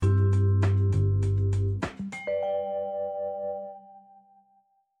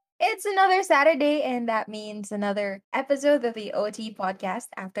It's another Saturday, and that means another episode of the OT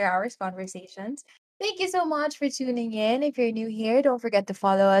podcast, After Hours Conversations. Thank you so much for tuning in. If you're new here, don't forget to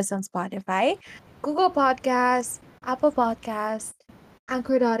follow us on Spotify, Google Podcasts, Apple Podcasts,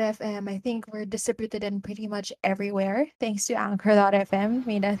 Anchor.fm. I think we're distributed in pretty much everywhere thanks to Anchor.fm.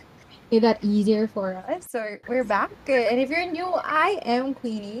 Made that easier for us. So we're back. And if you're new, I am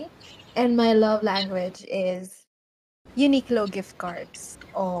Queenie, and my love language is Uniqlo gift cards.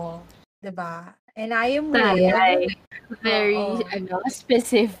 Oh, 'di ba? And I am with Taray. Very, oo,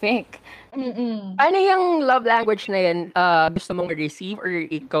 specific. mm. Ano yung love language na yan, gusto mong receive or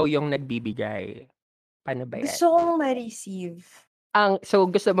ikaw yung nagbibigay? Paano ba yan? Gusto kong ma-receive. So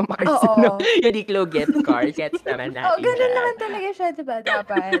gusto mo maka-receive ng Oo. Uniqlo gift card? Gets naman Oo, natin gano'n dyan. naman talaga siya, 'di ba,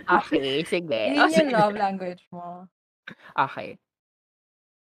 dapat? Okay, sige. Yun yung Sige. love language mo. Okay.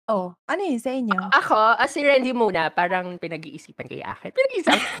 Oh, ano yun sa inyo? Ako, si Rendy muna, parang pinag-iisipan kay akin.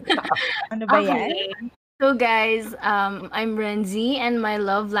 Pinag-iisipan ko. Ano ba yan? Okay. So guys, I'm Renzi and my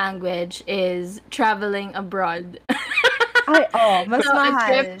love language is traveling abroad. Ay, mas So a mahal.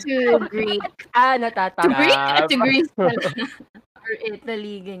 trip to Greek. Natatanggap. To Greek? To Greece pala. Or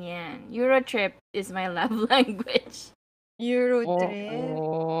Italy, ganyan. Euro trip is my love language. Euro trip.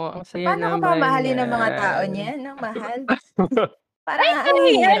 Oo, ang saya Paano ka naman mamahalin ng mga tao yan. niyan ng mahal? Parang ang ano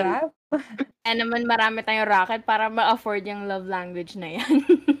yan? hirap. Naman marami tayong racket para ma-afford yung love language na yan.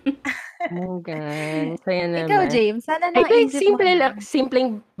 Gan, saya naman. Ikaw, James, sana Ay, naisip mo simple na. lang,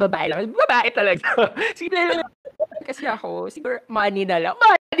 simpleng babae lang. Babae talaga. Simple lang. Kasi ako, siguro money na lang.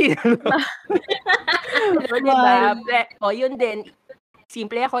 Money na lang. Diba? Yun din.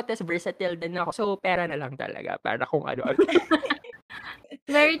 Simple ako, tas versatile din ako. So, pera na lang talaga. Para kung ano.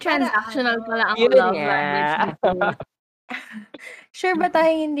 Very transactional pala ang Yun love nga. language nito. Sure ba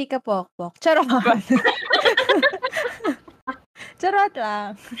tayong hindi ka pokpok? Charot. Charot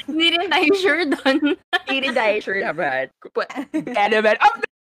lang. Hindi rin tayo sure doon. Hindi rin tayo sure naman. Kaya naman,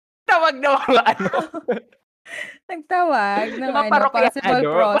 tawag na mga ano. Nagtawag ng Parokya, possible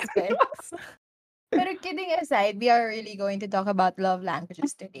prospects. Pero kidding aside, we are really going to talk about love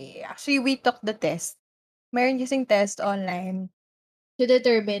languages today. Actually, we took the test. Meron kasing test online to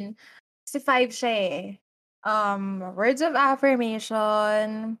determine kasi 5 siya eh. Words of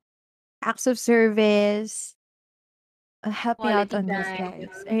affirmation, acts of service. Help me out Quality on this, time.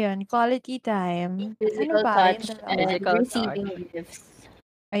 guys. Ayun, quality time. Physical Ano ba? touch, Yung and Physical receiving gifts.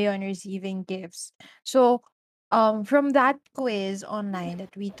 Ayun, receiving gifts. So, from that quiz online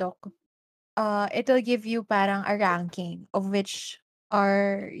that we took, it'll give you parang a ranking of which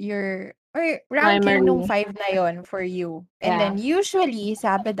are your or ranking nung Primary. 5 na yon for you. And Yeah. then usually,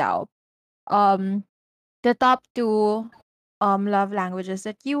 sabi daw, the top 2 love languages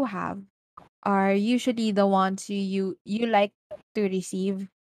that you have are usually the ones you like to receive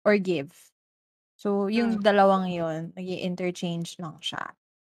or give. So, yung dalawang yon, nag-i-interchange lang siya.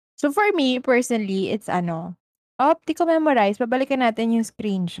 So, for me, personally, it's di ko memorize. Babalikan natin yung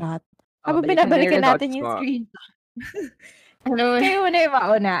screenshot. Habang Balikan na yung binabalikan natin results yung mo. screenshot. Ano, Kayo muna yung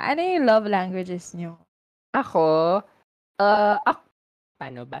mauna. Ano yung love languages nyo? Ako,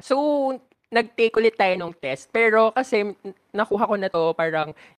 paano ba? So, nag-take ulit tayo ng test. Pero kasi nakuha ko na to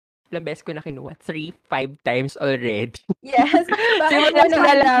parang ilang beses ko na kinuha. 3, 5 times already. Yes. Bakit Simula mo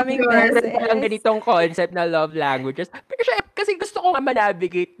sa daming beses? Ang ganitong concept na love languages. Pero syempre, kasi gusto ko nga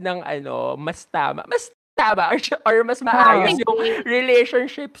manavigate ng mas tama. Mas tama or mas maayos yung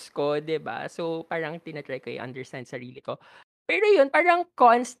relationships ko, 'di ba? So, parang tinatry ko i-understand sarili ko. Pero yun, parang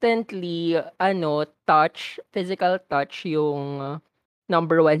constantly, physical touch yung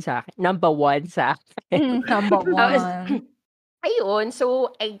number one sa akin. Number Tapos, one. ayun,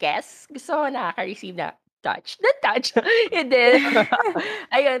 so I guess gusto ko nakaka-receive na touch. And then,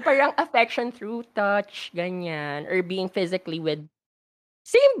 ayun, parang affection through touch, ganyan. Or being physically with,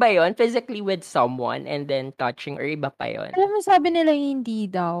 same ba yun? Physically with someone and then touching or iba pa yun? Alam mo, sabi nila hindi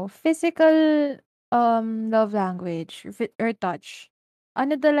daw. Physical love language or touch.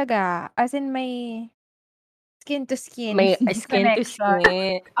 Ano talaga? As in may skin to skin. May skin to connection.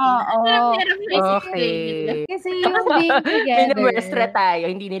 skin. Oo. Okay. Kasi yung being together. Minumuestra tayo,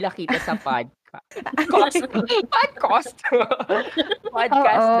 hindi nila kita sa podcast. Podcast.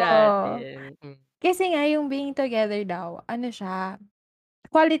 Podcast Oo. natin. Kasi nga yung being together daw, ano siya,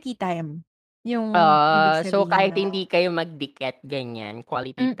 quality time. Yung ibig So kahit sabihin, hindi kayo magdikit, ganyan,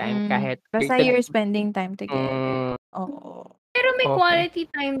 quality time, kahit basta you're spending time together. Oo. Pero may Okay. quality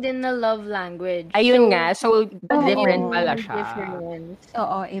time din na love language. Ayun nga, so different Oo. pala siya. Different.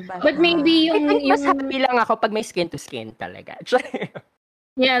 Oo, iba But siya. maybe I think mas yung happy lang ako pag may skin to skin talaga.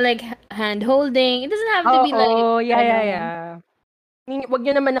 yeah, like hand holding. It doesn't have to be like yeah. Wag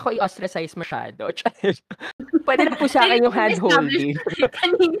niyo naman ako i-ostracize masyado. Pwede na po sa akin yung hand-holding.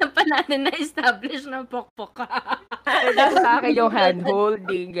 Kanina pa natin na-establish na pokpok ka. Pwede po sa akin yung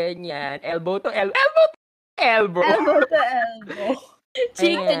hand-holding, ganyan. Elbow to elbow. Elbow. Elbow to elbow.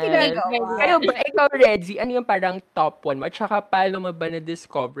 Cheek to cheek. Kayo ba, ikaw, Reggie, ano yung parang top 1 mo? At saka, paano mo ba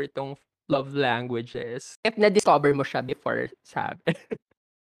na-discover tong love languages? If na-discover mo siya before, sabi.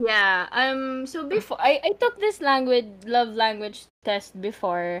 Yeah. So before I took this love language test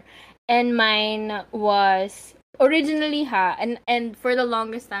before, and mine was originally and for the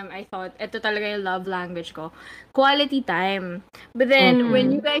longest time I thought ito talaga yung love language ko, quality time. But then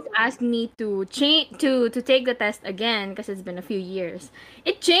when you guys asked me to change to take the test again, because it's been a few years,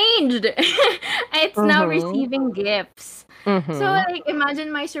 it changed. It's now receiving gifts. So like imagine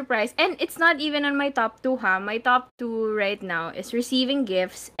my surprise, and it's not even on my top 2 ha. My top 2 right now is receiving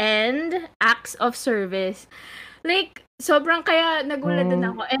gifts and acts of service. Like sobrang kaya nagulat din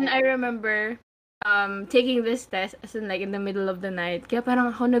ako, and I remember taking this test as in like in the middle of the night. Kaya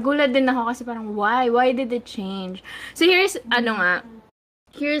parang ako nagulat din ako kasi parang why did it change? So here's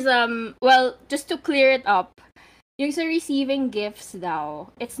well, just to clear it up, yung sa receiving gifts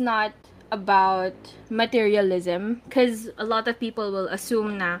daw, it's not about materialism, because a lot of people will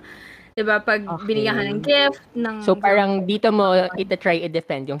assume na, diba, pag binigyan ka ng gift ng... So parang dito mo ita-try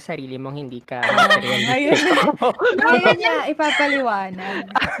i-defend yung sarili mong hindi ka Ayun niya,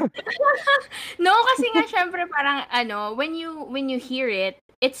 ipapaliwanag. No, kasi nga syempre parang when you hear it,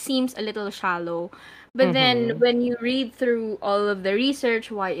 it seems a little shallow. But then when you read through all of the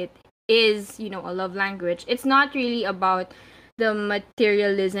research why it is, a love language, it's not really about the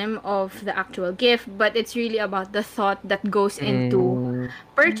materialism of the actual gift, but it's really about the thought that goes into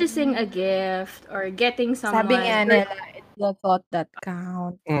purchasing a gift or getting someone. Sabi nga nila, it's the thought that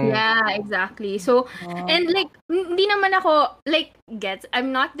counts. Yeah, exactly. So, and like, hindi naman ako, like,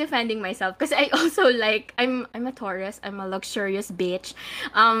 I'm not defending myself because I also like, I'm a Taurus, I'm a luxurious bitch.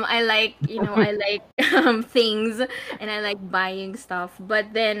 I like, I like things, and I like buying stuff.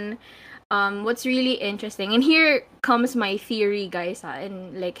 But then, what's really interesting, and here comes my theory, guys,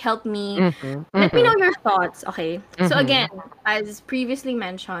 and like help me, let me know your thoughts, okay? So again, as previously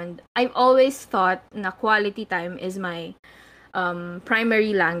mentioned, I've always thought na quality time is my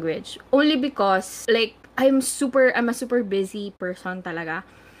primary language, only because like I'm a super busy person talaga.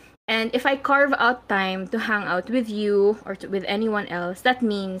 And if I carve out time to hang out with you or with anyone else, that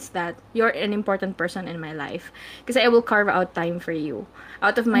means that you're an important person in my life. Because I will carve out time for you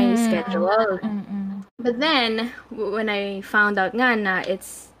out of my schedule. But then, when I found out nga na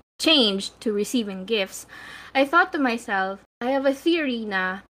it's changed to receiving gifts, I thought to myself, I have a theory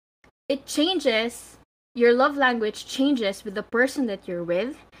na it changes, your love language changes with the person that you're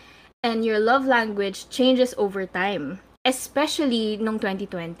with, and your love language changes over time. Especially nung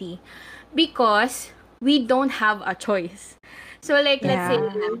 2020, because we don't have a choice. So like, let's say,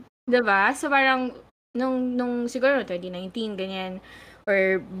 diba? So parang nung siguro 2019 ganyan,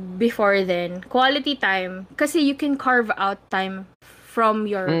 or before then, quality time, kasi you can carve out time from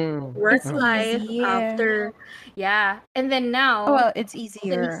your work life after, and then now, well, it's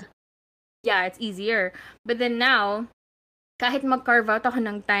easier. It's easier. But then now, kahit mag-carve out ako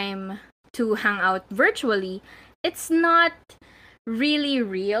ng time to hang out virtually, it's not really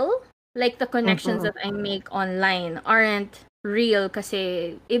real. Like, the connections that I make online aren't real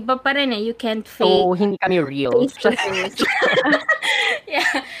kasi iba pa rin eh. You can't fake. So, hindi kami real. Face-to-face.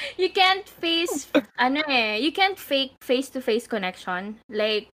 Yeah. You can't you can't fake face-to-face connection.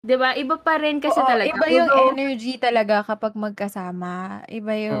 Like, di ba? Iba pa rin kasi talaga. Iba yung energy talaga kapag magkasama.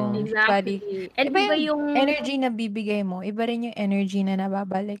 Iba yung body. And iba yung energy na bibigay mo. Iba rin yung energy na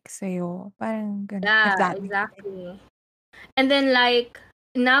nababalik sa'yo. Parang ganun. Yeah, exactly. And then like,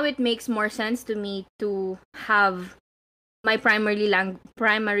 now it makes more sense to me to have my primary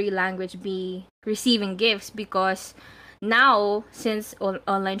language be receiving gifts, because now, since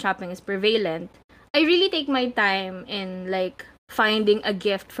online shopping is prevalent, I really take my time in like finding a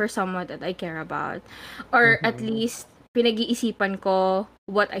gift for someone that I care about, or at least pinag-iisipan ko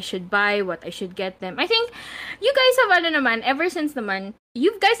what I should buy, what I should get them. I think you guys have ever since naman,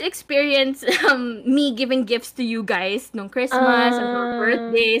 you guys experienced me giving gifts to you guys nung Christmas or nung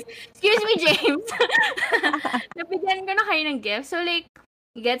birthdays. Excuse me, James. Nabigyan ko na kayo ng gifts. So like,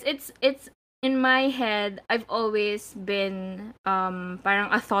 it's in my head, I've always been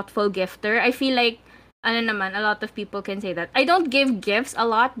parang a thoughtful gifter. I feel like a lot of people can say that. I don't give gifts a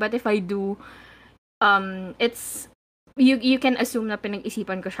lot, but if I do, it's you can assume na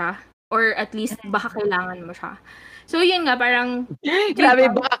pinag-isipan ko siya, or at least baka kailangan mo siya. So yun nga, parang grabe,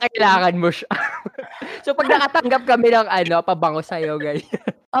 baka kailangan mo siya. So, pag nakatanggap kami ng pabango sa'yo, ganyan.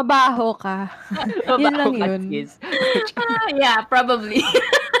 Mabaho ka. Yun lang Mabaho ka, yun. sis. Yeah, probably.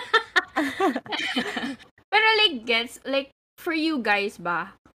 Pero like for you guys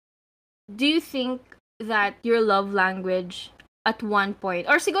ba, do you think that your love language at one point,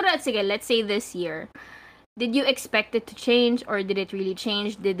 or siguro sige, let's say this year, did you expect it to change or did it really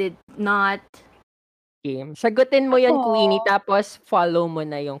change? Did it not? Game. Sagutin mo yan, Ako, Queenie, tapos follow mo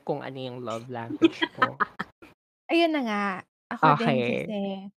na yung kung ano yung love language mo. ayun na nga. Ako din Okay. kasi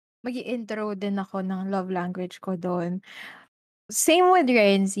mag-i-intro din ako ng love language ko doon. Same with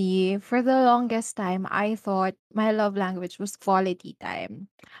Renzi. For the longest time, I thought my love language was quality time.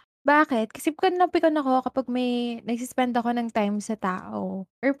 Bakit? Kasi pikon ako kapag may nagsispend ako ng time sa tao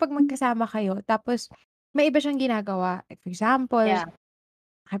or 'pag magkasama kayo tapos may iba siyang ginagawa. Like for example, Yeah.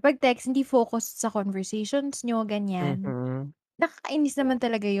 nakipag-text hindi focused sa conversations niyo, ganyan. Mhm. Nakakainis naman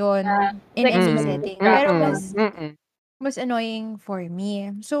talaga yon Yeah. in Like any Mm. setting. Pero background. mas annoying for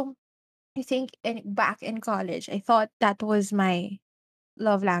me. So, I think back in college, I thought that was my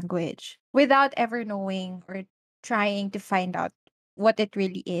love language without ever knowing or trying to find out what it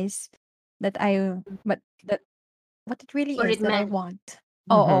really is that that what it really What is it that I meant. want.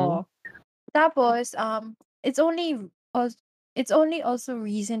 Mhm. Oo. Tapos it's only also it's only also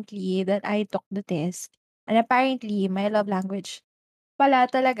recently that I took the test and apparently my love language pala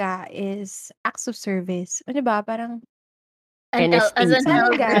talaga is acts of service. O, 'di ba? Parang As an NSTP. saan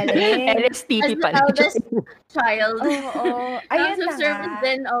elder, nanggaling? as NSTP the pala. eldest child. Oo, Acts ayun of na nga. service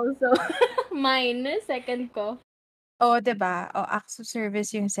then also. Mine, second ko. Oh, 'di ba? Oh, acts of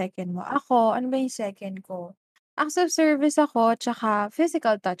service yung second mo. Ako, ano ba yung second ko? Acts of service ako, tsaka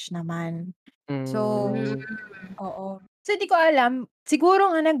physical touch naman. So, Mm. Hmm. oo. So, hindi ko alam. Siguro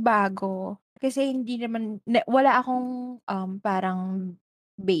nga nagbago. Kasi hindi naman, wala akong parang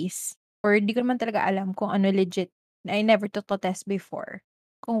base. Or hindi ko naman talaga alam kung ano legit. I never took the test before.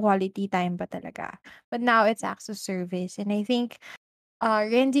 Kung quality time ba talaga. But now it's acts of service. And I think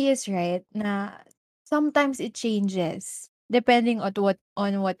Randy is right na sometimes it changes depending on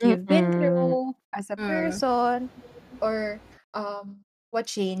what you've been Mm. through as a Mm. person or what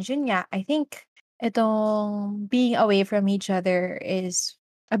changed. Yun nga, I think itong being away from each other is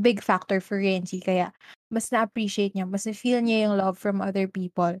a big factor for Randy kaya mas na-appreciate niya, mas na-feel niya yung love from other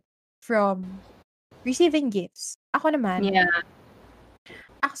people from receiving gifts. Ako naman, Yeah.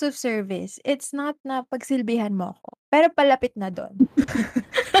 acts of service, it's not na pagsilbihan mo ako, pero palapit na dun.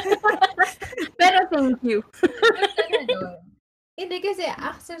 Pero thank you. Basta gano'n. Hindi kasi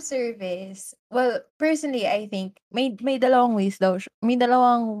acts of service, well, personally, I think may dalawang ways daw may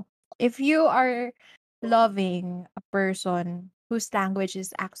dalawang if you are loving a person whose language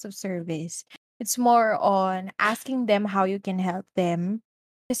is acts of service, it's more on asking them how you can help them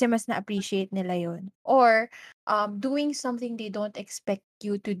kasi mas na-appreciate nila yun. Or, doing something they don't expect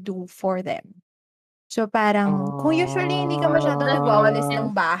you to do for them. So, parang kung usually hindi ka masyadong That's nagwawalis Ah. ng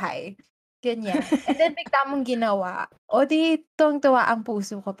bahay, ganyan, and then bigla mong ginawa, o di tuwang-tuwa ang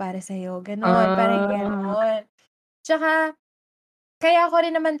puso ko para sa'yo, gano'n, parang Ah. gano'n. Tsaka kaya ko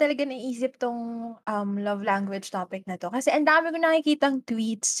rin naman talaga naisip 'tong, love language topic na 'to kasi ang dami kong nakikitang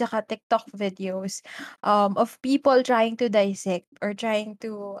tweets tsaka TikTok videos, of people trying to dissect or trying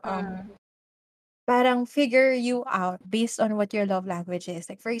to, Mm. parang figure you out based on what your love language is.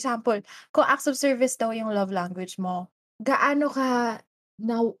 Like for example, kung acts of service daw yung love language mo, gaano ka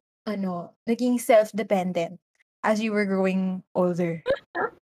now naging self-dependent as you were growing older?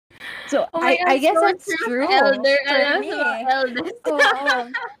 So Oh my I God, guess so that's true. true Elder, for alam me. mo, eldest. Oo.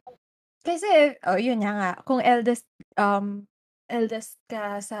 Kasi yun nga, kung eldest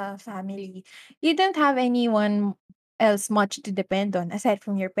ka sa family, you don't have anyone else much to depend on aside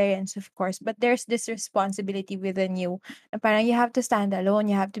from your parents, of course. But there's this responsibility within you na parang you have to stand alone,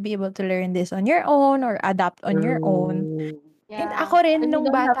 you have to be able to learn this on your own or adapt on your own. Hmm. And Yeah. ako rin When you nung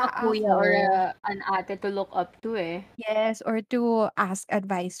don't have bata a kuya or ako, an ate to look up to eh. yes, or to ask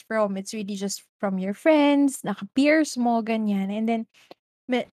advice from, it's really just from your friends, naka-peers mo, ganyan. And then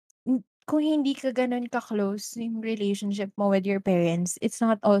kung hindi ka gano'n ka-close yung relationship mo with your parents, it's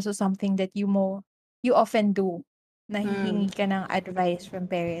not also something that you often do, na Mm. hihingi ka ng advice from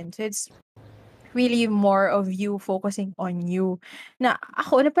parents. So, it's really more of you focusing on you. Na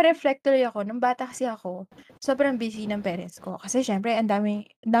ako, napa-reflect tuloy ako, nung bata kasi ako, sobrang busy ng parents ko. Kasi siyempre, ang dami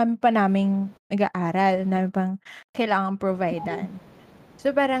pa naming nag-aaral, ang dami pang kailangang providean.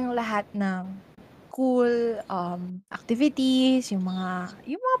 So, parang lahat ng school, activities, yung mga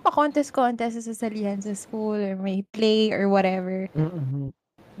pa-contest-contest sa sasalihan sa school or may play or whatever, Mm.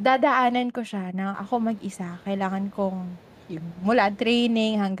 dadaanan ko siya na ako mag-isa. Kailangan kong yung mula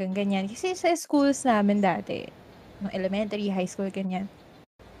training hanggang ganyan. Kasi sa schools namin dati, no elementary, high school, ganyan,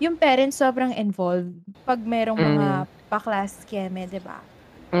 yung parents sobrang involved pag merong mga pa-class keme, 'di ba?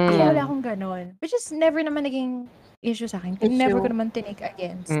 Ako wala akong gano'n. Which is never naman naging issue sa'kin. Never ko Issue. naman tinake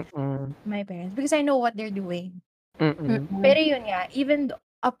against Mm. my parents because I know what they're doing. Mm. Pero yun nga, even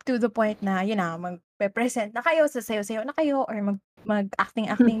up to the point na, yun na, magpe-present na kayo, sasayaw-sayaw na kayo, or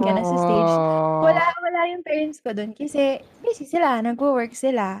mag-acting-acting ka na sa stage, wala yung parents ko dun kasi busy sila, nagwo-work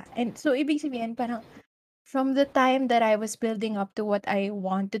sila. And so, ibig sabihin, parang from the time that I was building up to what I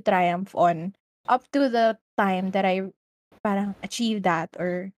want to triumph on, up to the time that I parang achieve that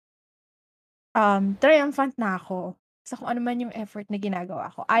or triumphant na ako sa kung ano man yung effort na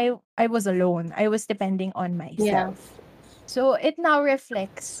ginagawa ko. I was alone. I was depending on Yeah. myself. So it now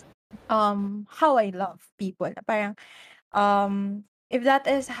reflects how I love people. Na parang if that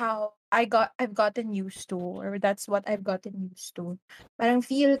is how I've gotten used to, or that's what I've gotten used to, parang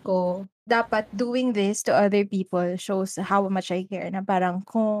feel ko dapat doing this to other people shows how much I care. Na parang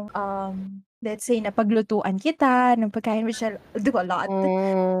kung let's say napaglutuan kita ng pagkain, which I'll do a lot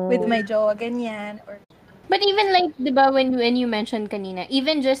with my jowa, ganyan, or But even like, di ba, when you mentioned kanina,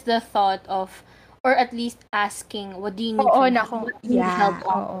 even just the thought of, or at least asking, what do you need oo from na help? kung What do you need help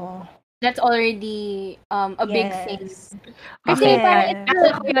yeah, on? oo. That's already a big thing. Yes. Kasi Okay. parang it's Kasi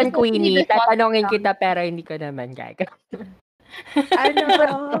ako yun, it's Queenie. the thought Tatanungin lang. kita pero hindi ko naman gagawin. Ano,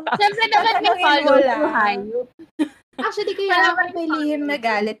 Siyempre dapat may tatanungin mo follow through, lang. hayop. Actually, Wala kaya pa ako rin may lihim na follow.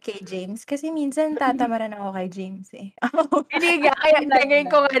 galit kay James kasi minsan tatamaran ako kay James eh. Hindi nga, kaya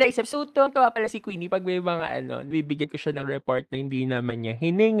ngayon ko nga naisip. So, tuwa pala si Queenie pag may mga bibigyan ko siya ng report na hindi naman niya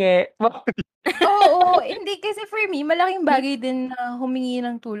hiningi. Oo, hindi kasi for me, malaking bagay din na humingi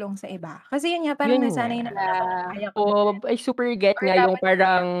ng tulong sa iba. Kasi yun nga, parang Yun nasanay nga. naman ako, kaya ko na. Oh, I super get Or nga yung dapat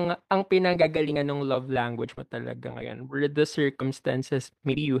parang ang pinanggagalingan ng love language mo talaga ngayon. Were the circumstances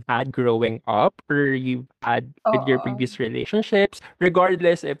maybe you had growing up or you had with your oo. previous relationships,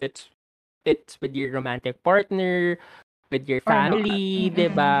 regardless if it's with your romantic partner, with your Or not. family, 'di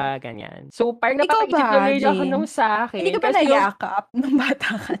ba? Ganyan. So, parang Ikaw napapaisip ba, tuloy ako nung James? sa Hindi akin ka ba kasi yung nayakap nung bata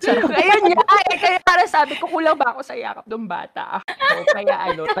ka? Charot. ayun nga, kaya parang sabi ko kulang ba ako sa yakap nung bata ako. Kaya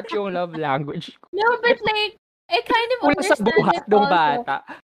touch yung love language ko. No, but like, I kind of Kulang sa understand buhat it nung also. bata.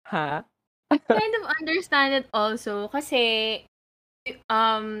 Ha? Kind of understand it also kasi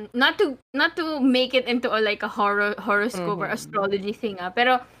not to make it into like a horoscope or astrology thing,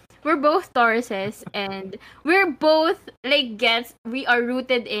 pero we're both Tauruses and we're both like we are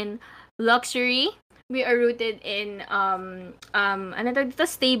rooted in luxury. We are rooted in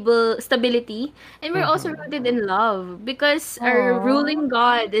stability, and we're also rooted in love because our ruling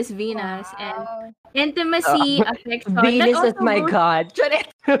god is Venus, and Wow. intimacy, affection, that Venus is also my goes. God. Charet!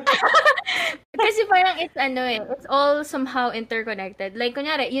 Kasi parang it's all somehow interconnected. Like,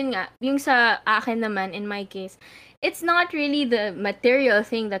 kunyari, yun nga, yung sa akin naman, in my case, it's not really the material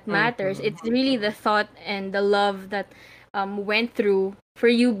thing that matters. It's really the thought and the love that went through for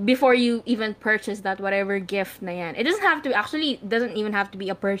you before you even purchase that whatever gift na yan. It doesn't even have to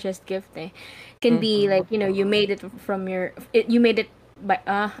be a purchased gift eh. It can be like, you made it from you made it by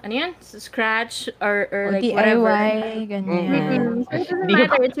ano yan? Scratch or O like whatever. DIY, ganyan. So it doesn't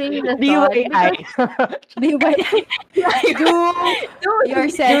matter. It's really the thought. DIY. DIY. Do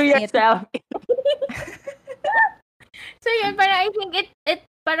yourself Do it. yourself. So yun, parang I think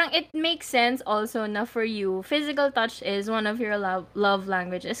it makes sense also na for you, physical touch is one of your love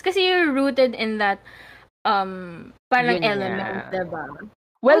languages. Kasi you're rooted in that parang Yun element, nga. diba?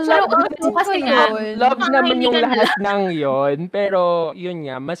 Well, Pero love also naman kasi yun. nga, love naman yung kaibigan lahat ng yon. Pero yun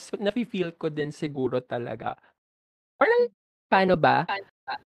nga, mas nafe-feel ko din siguro talaga. Parang, paano ba?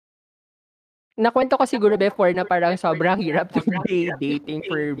 Nakwento ko siguro before na parang sobrang hirap ng dating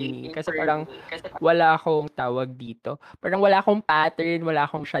for me. Kasi parang wala akong tawag dito. Parang wala akong pattern, wala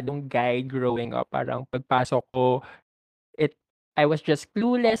akong masyadong guide growing up. Parang pagpasok ko, I was just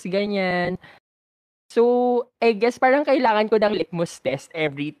clueless, ganyan. So, I guess parang kailangan ko ng litmus test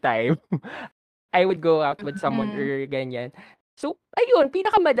every time I would go out with someone or ganyan. So, ayun,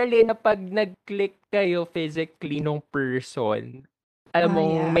 pinakamadali na pag nag-click kayo physically nung person, alam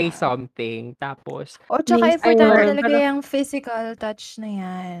mong may yeah. something. Tapos, O tsaka Minsan importante ayun, talaga parang, yung physical touch na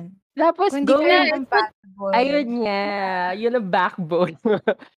yan. tapos Kung hindi go. kayo compatible. Ayun nga, yun ang backbone.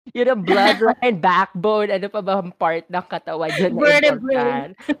 Yun ang bloodline, backbone, ano pa ba ang part ng katawan dyan na vertebrae.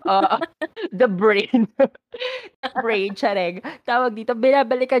 important? The brain. Brain, chareg. Tawag dito,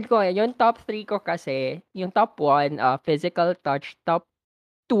 binabalikan ko ngayon, yung top 3 ko kasi, yung top 1, physical touch, top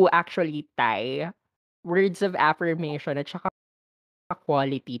 2 actually, words of affirmation, at saka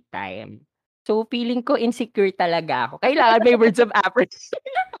quality time. So, feeling ko insecure talaga ako. Kailangan may words of affirmation.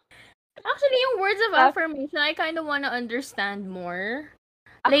 Actually, yung words of Ah, affirmation, I kind of wanna understand more.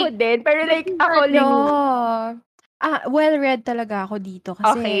 Ako Like, din, pero like, ako No. like, Well-read talaga ako dito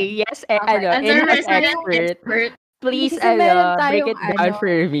kasi okay, yes, okay, as a English resident expert, expert, hindi please, kasi meron break tayong it down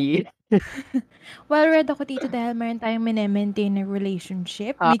for me. well-read ako dito dahil meron tayong mine-maintain na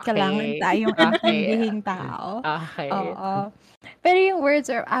relationship. May kailangan Okay, tayong okay, intindihing tao. okay. Oo. Pero yung words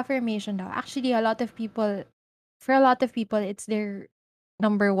of affirmation daw, actually, for a lot of people, it's their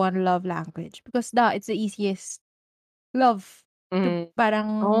number one love language because it's the easiest love to Mm,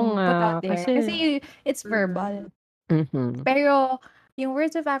 parang oo nga, put out there. kasi Kasi it's mm, verbal. mhm, Pero yung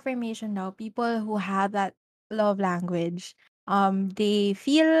words of affirmation daw, people who have that love language, they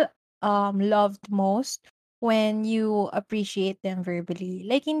feel loved most when you appreciate them verbally.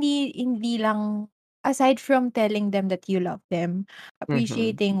 Like hindi lang aside from telling them that you love them, mhm,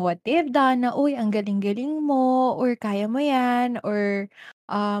 appreciating what they've done na, uy, ang galing-galing mo, or kaya mo yan, or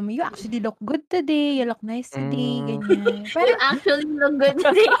you actually look good today, you look nice today, hmm. ganyan. you Parang actually look good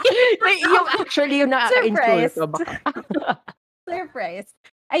today. May yung actually yung nakaka-insulto surprised. baka. Surprise.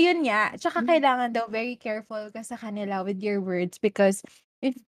 Ayun nga, tsaka kailangan daw very careful ka sa kanila with your words because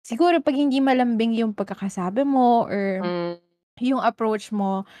if siguro 'pag hindi malambing yung pagkakasabi mo or Hmm, yung approach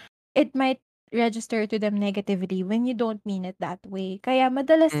mo, it might register to them negatively when you don't mean it that way. Kaya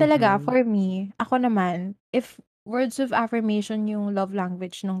madalas talaga mhm. for me, ako naman, if words of affirmation yung love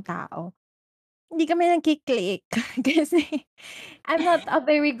language ng tao, hindi kami nagki-click kasi I'm not a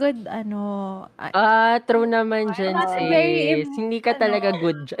very good True naman I'm diyan not a very sis. Hindi ka ano talaga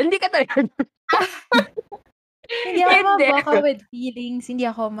good hindi ka talaga hindi ako hindi. maboka with feelings, hindi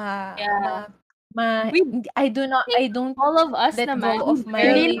ako Yeah. We think I don't all of us let go naman, of we Hindi my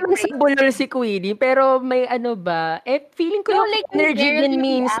barely naman sa break. bulol si Queenie, pero may ano ba, feeling ko No, yung like, we energy barely din react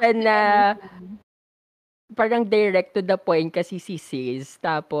minsan to na anything. parang direct to the point kasi si sis.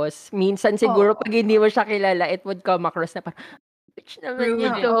 Tapos minsan siguro oo, 'pag hindi mo siya kilala, it would come across na parang, "Bitch naman Rude.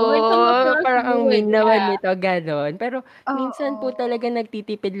 nito, Oh, it come across parang ang rude, mean naman yeah. nito," gano'n. Pero minsan po oo. talaga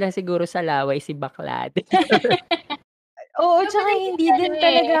nagtitipid lang siguro sa laway si bakla. Oo, No, but tsaka I think hindi ano din eh.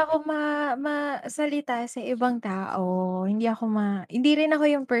 talaga ako masalita sa ibang tao. Hindi rin ako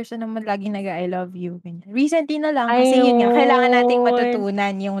yung person na laging nag-a-I love you, ganyan. Recently na lang kasi yun nga, kailangan nating Ayun.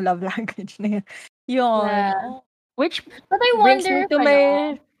 matutunan yung love language na yun. Yun, Yeah. oh, Which But I brings wonder me if to ano, my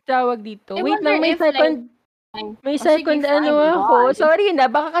tawag dito. I Wait wonder lang, if like, may oh, sige, second ano fine, go ako. on. Sorry na,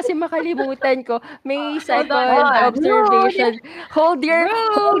 baka kasi makalimutan ko. May hold on, second hold on. Rude! observation. Hold your,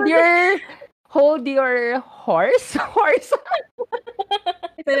 hold Rude! your, hold your horse? Horse?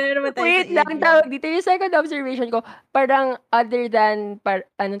 Ito na naman tayo sa Wait lang, idiom. tawag dito. Yung second observation ko, parang other than,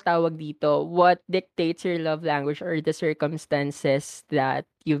 anong tawag dito, what dictates your love language or the circumstances that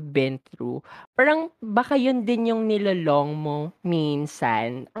you've been through, parang baka yun din yung nilolong mo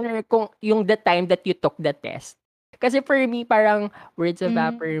minsan. Or kung yung the time that you took the test. Kasi for me, parang words of Hmm,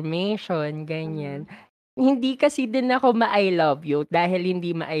 affirmation, ganyan. Mhm. Hindi kasi din ako ma-I love you dahil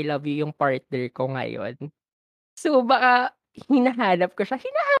hindi ma-I love you yung partner ko ngayon. So, baka hinahanap ko siya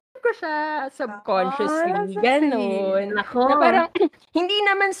subconsciously, so sweet. gano'n. Naku. Na parang hindi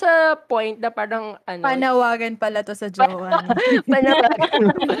naman sa point na parang ano, Panawagan pala 'to sa jowa niya. panawagan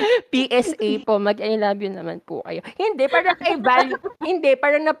PSA po, mag-I love you naman po kayo. Hindi, parang hindi,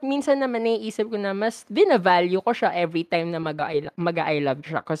 parang minsan naman naiisip ko na mas bina-value ko siya every time na mag-I love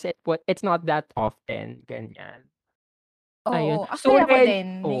siya kasi it's not that often, ganyan. Ayun. Oo, So, actually ako din,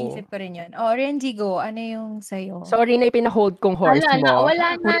 oh. naisip ko rin yun. Oh, Renji, go, ano yung sa'yo? Sorry na ipina-hold kong horse mo.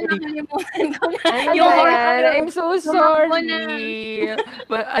 Wala na, Hindi nakalimutan ko na. ano Yung ba horse yan? ko, I'm so tumakbo na. sorry.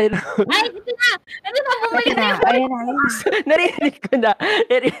 Ano, Ay, ito na! Ito na, bumalik Ayan na na, yung horse! ayan na, ayan na. narinig ko na.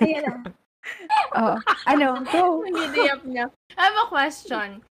 Ayan na. Oo. Ano, go. Nagidiyap niya. I have a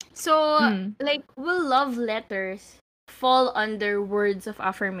question. So, Hmm. like, will love letters fall under words of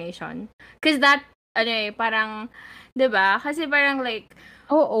affirmation? Because that, ano eh, parang, di ba? Kasi parang like,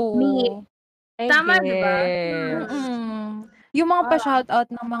 me, Oo. I tama di ba? guess. Yung mga Parang, pa-shoutout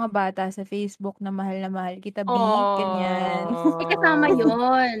ng mga bata sa Facebook na mahal kita, B, ganyan. may kasama Oh.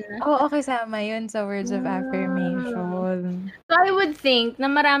 yun. Oo, kasama yun sa words of Mm. affirmation. So, I would think na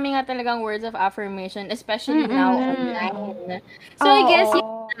marami nga talagang words of affirmation, especially now online. So, I guess,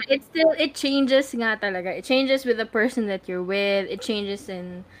 Oo. it changes nga talaga. It changes with the person that you're with. It changes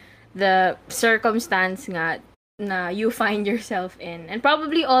in the circumstance nga na you find yourself in. And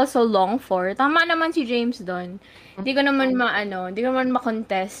probably also long for. Tama naman si James doon. Hindi ko naman hindi ko naman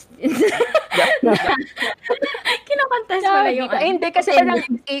ma-contest. Kino-contest pala yung Hindi kasi parang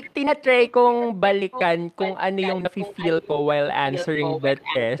tinatry kong balikan kung ano yung nafe-feel ko while answering the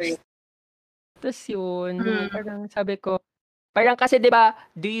test. Tas yun, yung Mm. parang sabi ko, parang kasi 'di ba,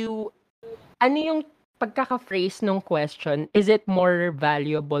 ano yung pagkaka-phrase nung question, is it more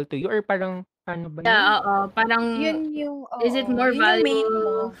valuable to you or parang ano ba yun? Yeah, oo. Parang, is it more yun yung main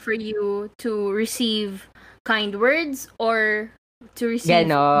valuable mo. for you to receive kind words or to receive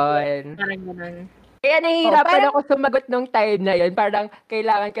Ganon. parang ganun. Kaya nahihirapan parang- ako sumagot nung time na yun. Parang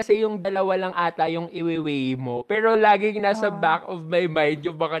kailangan kasi yung dalawa lang ata yung iwi-weigh mo. Pero laging nasa back of my mind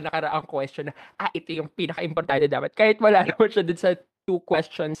yung mga nakaraang question na, ito yung pinaka-importante dapat. Kahit wala naman siya dun sa 2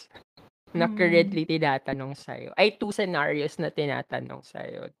 questions na currently tinatanong sa'yo. Ay, 2 scenarios na tinatanong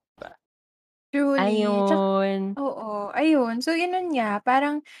sa'yo. Diba? Truly. Ayun. Ayun. So, yun nga,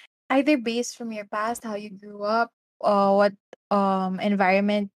 parang either based from your past, how you grew up, what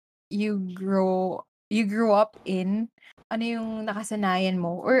environment you grew up in, ano yung nakasanayan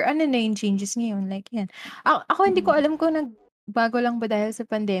mo, or ano na yung changes ngayon, like yan. Ako hindi ko alam kung nagbago lang ba dahil sa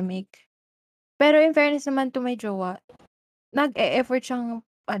pandemic. Pero in fairness naman to my jowa, nag-e-effort siyang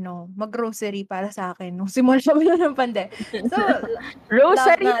mag-grocery para sa akin nung simula ng pandemic. So, love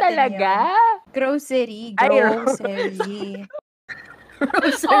Rosary natin talaga? yun. Grocery. Ay, Rosary.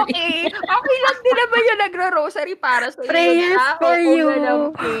 Okay. Okay lang din naman yung nagro-rosary para sa iyo. Prayers for you. Oo nga ng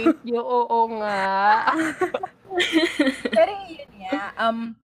faith niyo. Oo nga. Pero yun nga,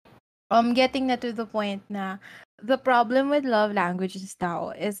 getting na to the point na the problem with love languages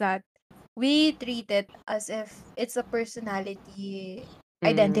now is that we treat it as if it's a personality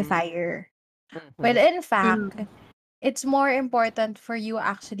identifier. Well, in fact, it's more important for you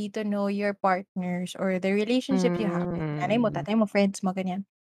actually to know your partners or the relationship you have. Nanay mo, tatay mo, friends mo, ganyan.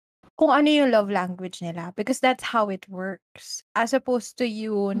 Kung ano yung love language nila. Because that's how it works. As opposed to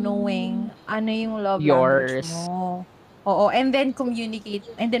you knowing ano yung love language Yours. mo. Oo, and then communicate,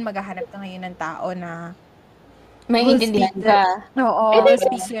 and then maghahanap ka ngayon ng tao na May will intindihan speak ka. will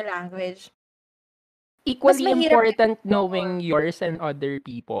speak your language. Equally Mas mahirap important knowing yours and other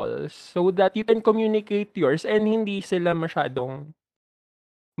people's so that you can communicate yours and hindi sila masyadong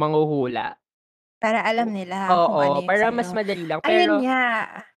manghuhula. Para alam nila kung ano Oo, yung para sa'yo. mas madali lang. Ayun Pero, nga.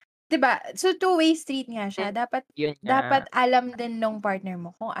 'Di ba? So, two-way street nga siya. yun nga. Dapat alam din nung partner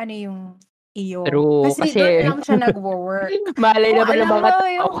mo kung ano yung iyo. True. Kasi doon lang siya nagwo-work. Malay Kung naman ng alam mga mo tao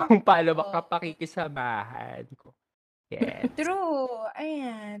yung kung paano makapakikisamahan ko. Yes. True.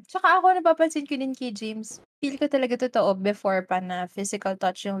 Ayan. Tsaka ako napapansin ko din kay James, feel ko talaga totoo before pa na physical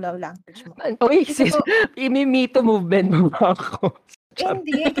touch yung love language mo. Uy, Kasi sis, imi-me-too movement mo ba ako?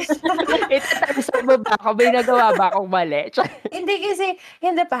 Hindi. Kasi, Itatanong mo ba ako? May nagawa ba akong mali? hindi kasi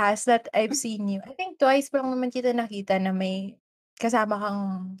in the past that I've seen you, I think twice pa lang naman kita nakita na may kasama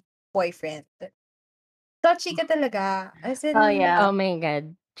kang boyfriend. Touchy ka talaga. As in, Oh, yeah. Oh my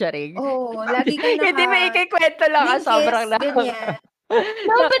God. Charing. lagi kang Hindi, may ikikwento lang. Sobrang blinkis, ganyan.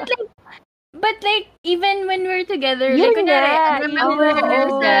 No, but like, even when we're together, Yun like, kunyari, nga, I remember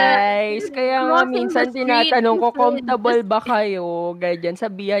guys. Kaya nga crossing minsan the street, tinatanong ko, just comfortable ba kayo? Ganyan,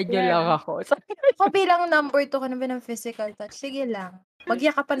 sabihan nyo lang ako. Ako bilang number 2 ka naman ng physical touch, sige lang.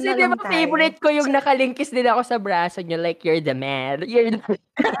 Magyakapan Kasi na di lang ba tayo. favorite ko yung nakalinkis din ako sa braso nyo, like, you're the man. You're the...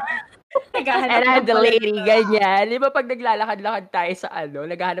 And I'm the lady, ganyan. Di ba pag naglalakad-lakad tayo sa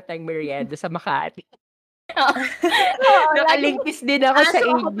naghahanap tayong merienda sa Makati. Nakalinkis din ako sa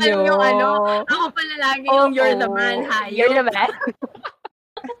inyo. Ako pala lagi yung you're the man, hayo. You're the man.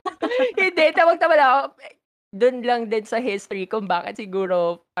 Hindi, tawag-tawag ako. Doon lang din sa history kung bakit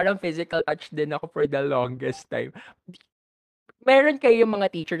siguro parang physical touch din ako for the longest time. Meron kayong mga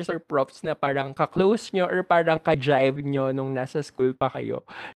teachers or profs na parang ka-close nyo or parang ka-jive nyo nung nasa school pa kayo.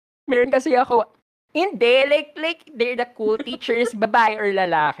 Meron kasi ako, hindi, like, they're the cool teachers, babae or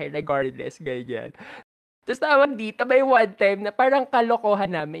lalaki, regardless, ganyan. Tapos tawag dito, may one time na parang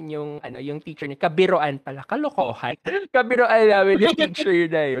kalokohan namin yung teacher niya. Kabiroan pala. Kalokohan. Kabiroan namin yung teacher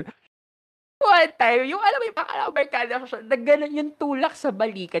na yun. One time, yung alam mo yung pakalabarkada ko siya, nagganon yung tulak sa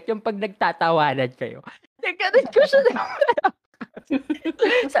balikat, yung pag nagtatawanan kayo. Nagganon ko siya.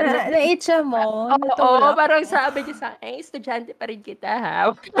 Na-itcha mo? Oo, parang sabi niya sa akin, estudyante pa rin kita,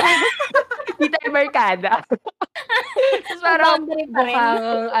 ha? Hindi tayo barkada. Tapos parang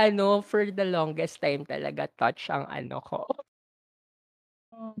mukhang, for the longest time talaga, touch ang ko.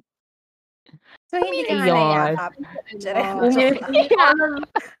 So, hindi ka nga Ayun. nayakap.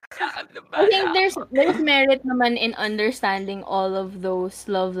 I think there's merit naman in understanding all of those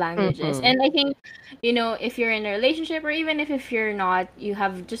love languages. Mhm. And I think, if you're in a relationship or even if you're not, you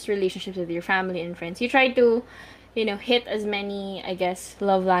have just relationships with your family and friends. You try to, hit as many, I guess,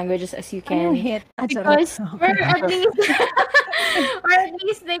 love languages as you can. hit? Because or at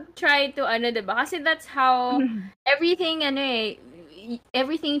least like try to diba? Kasi that's how everything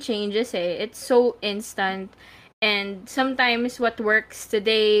everything changes It's so instant. And sometimes what works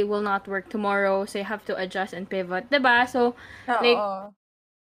today will not work tomorrow. So you have to adjust and pivot, diba? So, like, Oo.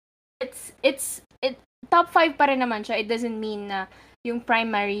 it top 5 pa rin naman siya. It doesn't mean na yung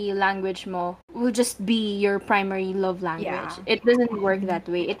primary language mo will just be your primary love language. Yeah. It doesn't work that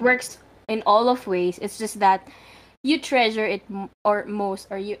way. It works in all of ways. It's just that you treasure it or most,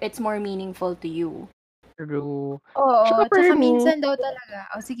 or it's more meaningful to you. True. Oo, Tsaka for tsaka me, minsan daw talaga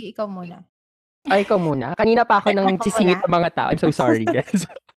sige ikaw muna. ay ikaw muna. Kanina pa ako nang Ako sisingit muna. ng mga tao. I'm so sorry, guys.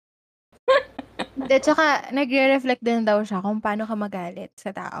 Hindi, tsaka nagre-reflect din daw siya kung paano ka magalit sa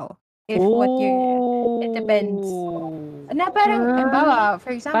tao. If what you're it depends. Na parang halimbawa,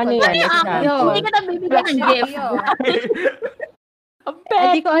 for Paano example, yan? toxic sa'yo. Hindi Example. kita bibigyan ng Toxic gift. sa'yo. Ang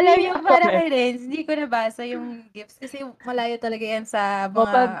Hindi ko alam petty. yung parang kay Renz, hindi ko nabasa yung gifts kasi malayo talaga yan sa O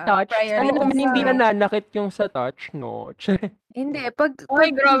mga pag touch, sana priorities naman hindi ko. nananakit yung sa touch, no? Hindi, pag Ay,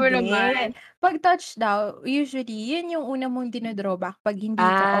 grabe hindi. naman. Pag touch daw, usually, yun yung una mong dinodrawback pag hindi ka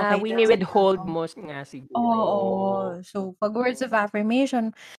okay dun sa wini-withhold tao. mo nga siguro. Oo. So, pag words of affirmation,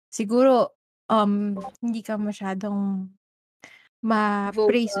 siguro, hindi ka masyadong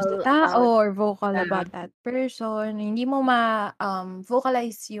ma-praise sa Vocal tao about, or vocal yeah. about that person. Hindi mo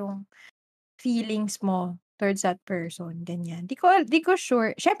vocalize yung feelings mo towards that person, ganyan. Di ko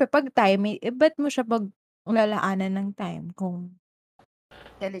sure. Siyempre, pag time, ba't mo siya lalaanan ng time kung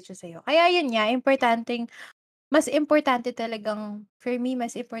galit siya sa'yo. Kaya yun nga, mas importante talagang, for me,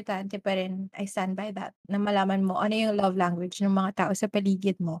 mas importante pa rin, I stand by that, na malaman mo ano yung love language ng mga tao sa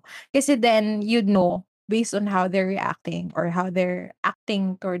paligid mo. Kasi then, you'd know, based on how they're reacting or how they're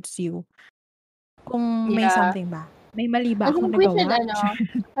acting towards you, kung may Yeah. something ba. May mali ba I akong think we should, nagawa?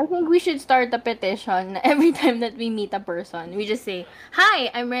 I think we should start a petition na every time that we meet a person, we just say,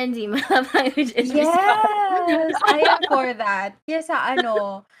 "Hi, I'm Renzi. My love language is respect." Yes! I am for that. Yes,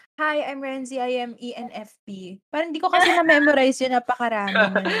 hi, I'm Renzi. I am ENFP. Parang di ko kasi na-memorize yun. Napakarami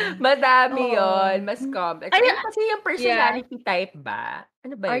nun eh. Madami Oo. yun. Mas complex. Ay, Ano kasi yung personality type ba?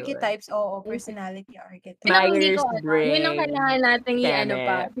 Ano ba yun? Archetypes, oo. Personality archetypes. Yun ang hindi ko Myers-Briggs. Yun ang kailangan nating i-ano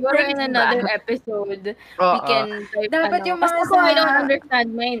pa. Tenet. Siguro in Briggs another ba? episode, we Oo. can type Dapat yung Kasi mga ako, I don't sa, understand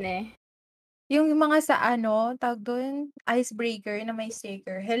mine yung mga sa tawag doon, icebreaker na may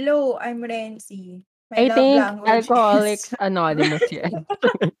sticker. Hello, I'm Renzi. My I love think language Alcoholics is... Anonymous yan.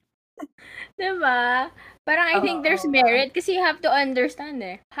 Diba? Parang I think there's Oo. merit kasi you have to understand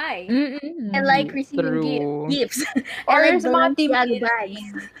Hi, Mm-mm. I like receiving True. gifts. Or I like sa mga donuts team and building.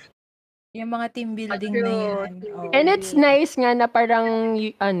 bags. Yung mga team building na True. yan. Team Oo. And it's building. nice nga na parang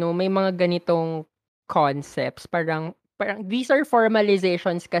may mga ganitong concepts, parang these are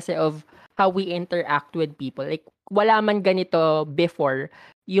formalizations kasi of how we interact with people. Like wala man ganito before.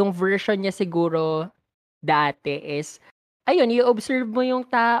 Yung version niya siguro dati is ayun, i-observe mo yung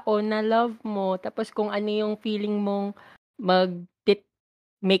tao na love mo, tapos kung ano yung feeling mong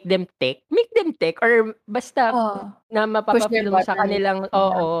make them tick or basta Oh. na Push their mapapa-feel mo sa button. kanilang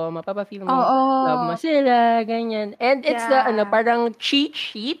mapapa-feel mong Oo. love mo sila, ganyan. And it's the Yeah. parang cheat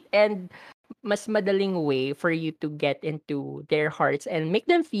sheet and mas madaling way for you to get into their hearts and make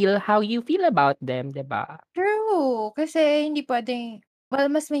them feel how you feel about them, 'di ba? True. Kasi hindi pwedeng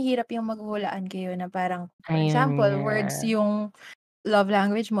mas mahirap yung maghulaan kayo na parang, for Ayun example, nga. words yung love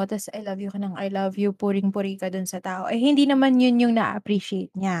language mo, tas I love you ka ng I love you, puring-puri ka dun sa tao. Eh, hindi naman yun yung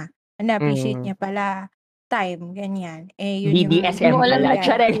na-appreciate niya. Ang na-appreciate niya pala, time, ganyan. Eh, yun yung Hindi BDSM mo alam pala. na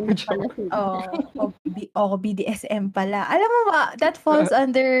Charing. feelings pala sila. BDSM pala. Alam mo ba, that falls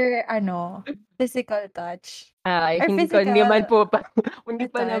under, physical touch. Ay, Or hindi physical naman po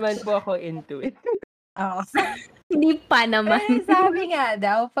hindi pa touch. naman po ako into it. Oo. Hindi pa naman. Eh, sabi nga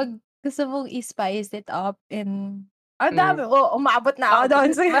daw, pag gusto mong i-spice it up ang dami, umabot na ako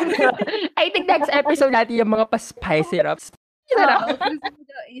doon sa I think next episode natin yung mga pa-spice it up. Oo, gusto mo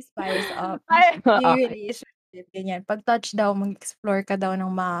daw i-spice up yung relationship, ganyan. Pag touch daw, mag-explore ka daw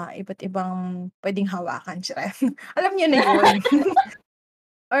ng mga iba't ibang pwedeng hawakan, syempre. Alam niyo na yun.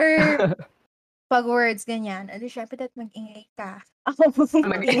 Or pag words, ganyan. Adi, syempre, that mag-ingay ka. Ako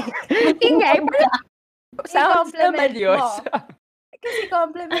mag-ingay. Ingay, sounds naman I-compliment yun. mo. Kasi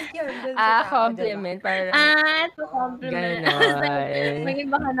compliment yun. Dun sa tao, Compliment. Parang, So compliment. ganon. May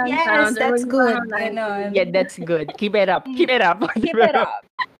iba ka ng yes, sound. that's good. Ganon. Yeah, that's good. Keep it up. Keep it up. Keep it up.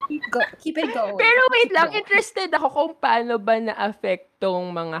 Keep it going. Pero wait Keep lang, going. interested ako kung paano ba na-affect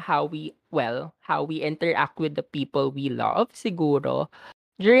tong mga how we interact with the people we love, siguro.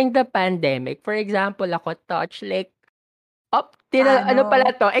 During the pandemic, for example, ako touch, like, ano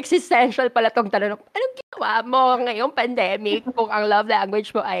pala to, existential pala tong tanong. Anong ginawa mo ngayong pandemic kung ang love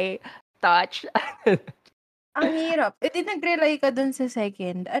language mo ay touch? Ang hirap. Eh, di nag-rely ka dun sa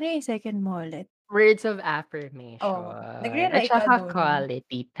second. Ano yung second mo ulit? Words of affirmation. Oh, At nag-rely ka saka dun.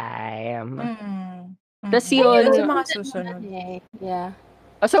 quality time. Mm. Tas Dun sa yun, mga susunod. Yeah.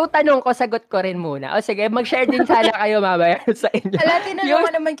 so tanong ko, sagot ko rin muna. O sige, mag-share din sana kayo mamaya sa inyo. Hala, Yung,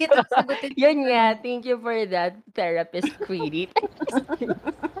 tinulungan naman kita sagutin yung yun nga, tanong. thank you for that, therapist Queenie.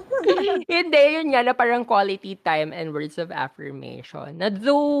 Hindi, yun nga, na parang quality time and words of affirmation. Na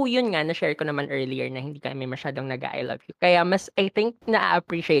though, yun nga, na-share ko naman earlier na hindi kami masyadong nag-I love you. Kaya mas, I think,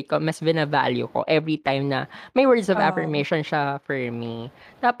 na-appreciate ko, mas binavalue ko every time na may words of Oh. affirmation siya for me.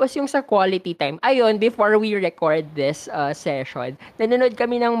 Tapos yung sa quality time, ayun, before we record this session, nanonood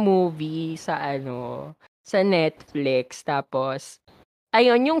kami ng movie sa sa Netflix. Tapos,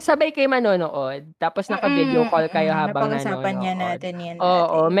 ayun, yung sabay kayo manonood, tapos naka-video call kayo habang Napag-usapan niya nanonood. natin yan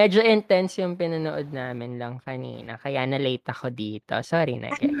Oo, dati. medyo intense yung pinanood namin lang kanina, kaya na-late ako dito. Sorry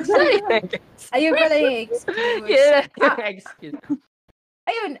na guys. Sorry na guys. Ayun pala yung excuse. Yun yung Ah, excuse.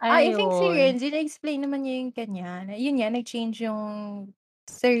 ayun, I think si Ayun. Renzi na-explain naman niya yung kanya. Yun nga, nag-change yung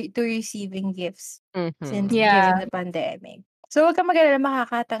to receiving gifts since Mhm. given Yeah. the pandemic. So, huwag kang mag-alala,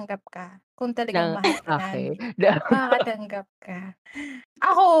 makakatanggap ka. Kung talagang Ng mahal ka okay. namin, makakatanggap ka.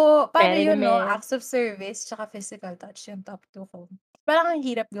 Ako, paano yun, no? Perme. Acts of service tsaka physical touch yung top 2 ko. Parang ang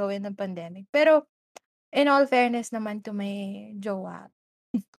hirap gawin ng pandemic. Pero, in all fairness naman to may jowa,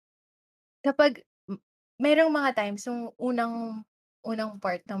 kapag merong mga times yung unang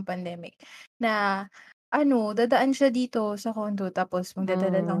part ng pandemic na dadaan siya dito sa condo tapos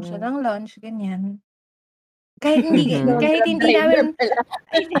magdadala lang siya Hmm. ng lunch, ganyan. Kahit Mhm. kahit hindi Driver namin pala.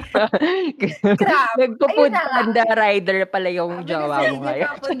 hindi Grab, ayun na nga. Nagpo-foodpanda rider pala yung Sabi ko sa jowa mo inyo ngayon.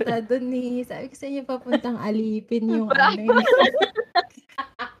 papunta dun sabi ko sa inyo papuntang Alipin yung yung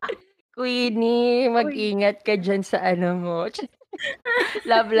Queenie, uy. mag-ingat ka diyan sa mo,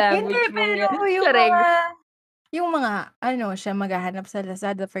 love Hindi, language mong pero yan. yung Sareg. mga siya maghahanap sa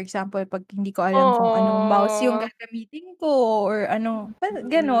Lazada, for example, 'pag hindi ko alam kung anong mouse yung Oh. gagamitin ko or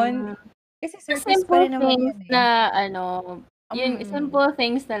gano'n. Mm. Kasi The service pa simple rin naman things yun, eh. na yun Mm, simple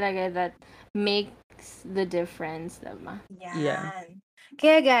things talaga that makes the difference, diba? Yeah. yan.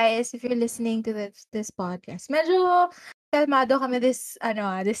 Kaya guys, if you're listening to this podcast, medyo kalmado kami this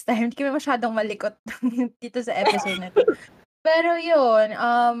time. Hindi kami masyadong malikot dito sa episode na 'to. Pero yun,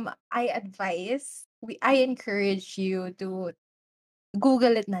 I encourage you to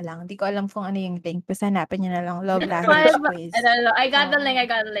Google it na lang. Di ko alam kung ano yung link. Basta hanapin niyo na lang love language quiz. I don't know. I got the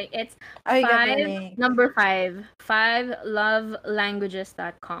Oo. link. It's Ay, got the link. number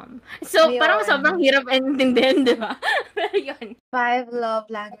 5lovelanguages.com. So, parang sobrang Ayun. hirap intindihin, di ba? Pero yun.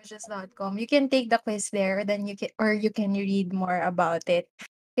 5lovelanguages.com. You can take the quiz there, then you can read more about it.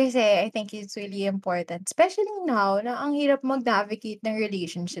 Kasi I think it's really important. Especially now na ang hirap mag-navigate ng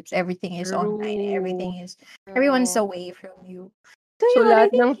relationships. Everything is online. True. Everyone's away from you. So So, yun, I lahat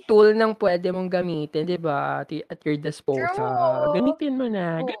think ng tool ng pwede mong gamitin, 'di ba, at your disposal, true. gamitin mo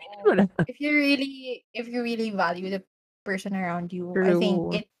na, gamitin mo Oo. na. If you really value the person around you, I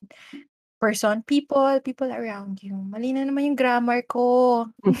think True. people around you. Mali na naman yung grammar ko.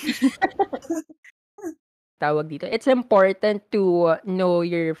 Tawag dito, it's important to know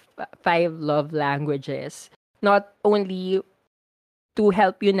your 5 love languages. Not only to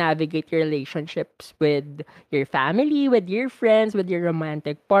help you navigate your relationships with your family, with your friends, with your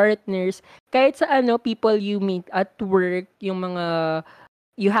romantic partners, kahit sa people you meet at work, yung mga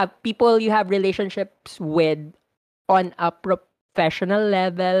people you have relationships with on a professional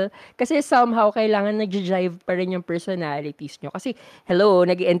level. Kasi somehow, kailangan nag-jive pa rin yung personalities nyo. Kasi, hello,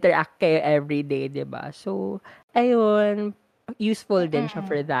 nag-interact kayo everyday, di ba? So, ayun, useful din siya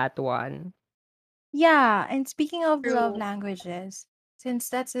for Mm. that one. Yeah, and speaking of love True. languages,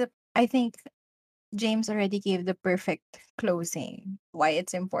 since I think James already gave the perfect closing why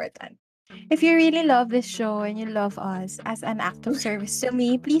it's important. If you really love this show and you love us as an act of service to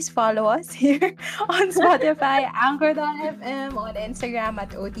me, please follow us here on Spotify, Anchor.fm, on Instagram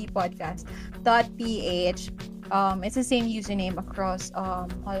at otpodcast.ph. It's the same username across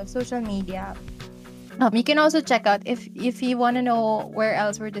all of social media. You can also check out if you want to know where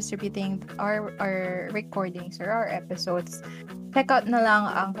else we're distributing our recordings or our episodes. Check out na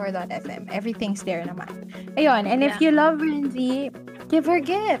lang Anchor.fm. Everything's there naman. Ayun, and if you love Renzi, give her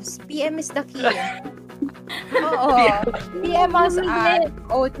gifts. PM is the key. Oo. PM us at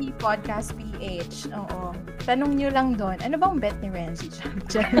OT Podcast PH. Oo. Tanong nyo lang doon, ano bang bet ni Renzi?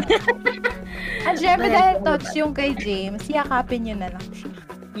 At syempre dahil touch yung kay James, yakapin nyo na lang siya.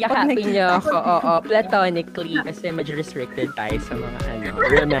 Yakapin niyo ako, oo, platonically, kasi medyo restricted tayo sa mga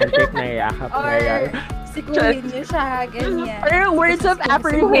romantic na yakap na yan. Sikuhin niyo siya, ganyan. Pero words of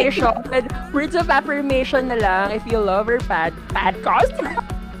affirmation. Words of affirmation na lang if you love our podcast.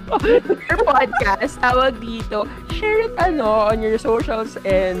 Our podcast, tawag dito. Share it on your socials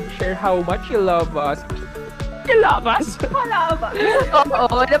and share how much you love us. You love us? Malaba.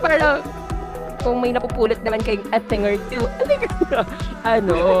 Oo, na parang kung may napupulot naman kayong a thing or two,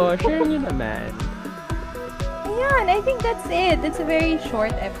 share nyo naman. Ayan, I think that's it. It's a very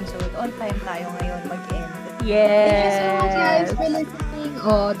short episode. On time tayo ngayon mag-end. Yes. Thank you so much guys for listening.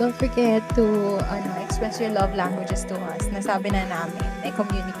 Don't forget to express your love languages to us. Nasabi na namin.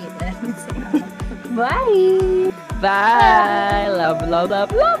 I-communicate na namin sa inyo. Bye! Bye! Love, love,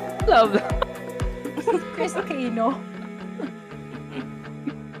 love, love, love. Chris Aquino.